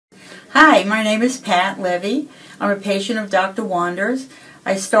Hi, my name is Pat Levy. I'm a patient of Dr. Wander's.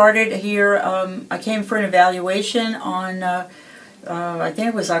 I started here, I came for an evaluation on, I think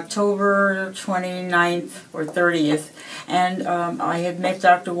it was October 29th or 30th, and I had met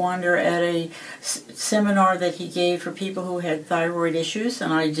Dr. Wander at a seminar that he gave for people who had thyroid issues,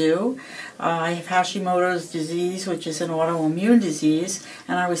 and I do. I have Hashimoto's disease, which is an autoimmune disease,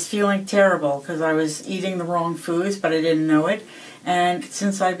 and I was feeling terrible because I was eating the wrong foods, but I didn't know it. And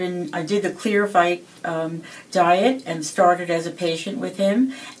since I did the Clear Fight diet and started as a patient with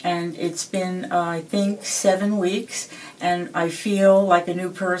him, and it's been, I think, 7 weeks, and I feel like a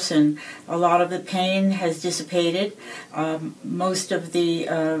new person. A lot of the pain has dissipated. Most of the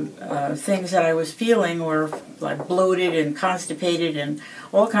things that I was feeling were like bloated and constipated and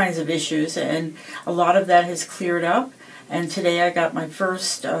all kinds of issues, and a lot of that has cleared up. And today I got my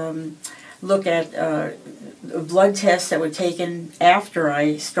first look at blood tests that were taken after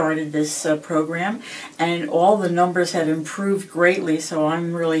I started this program, and all the numbers have improved greatly, so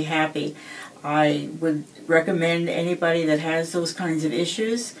I'm really happy. I would recommend anybody that has those kinds of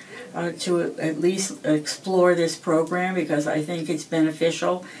issues to at least explore this program, because I think it's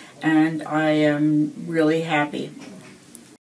beneficial and I am really happy.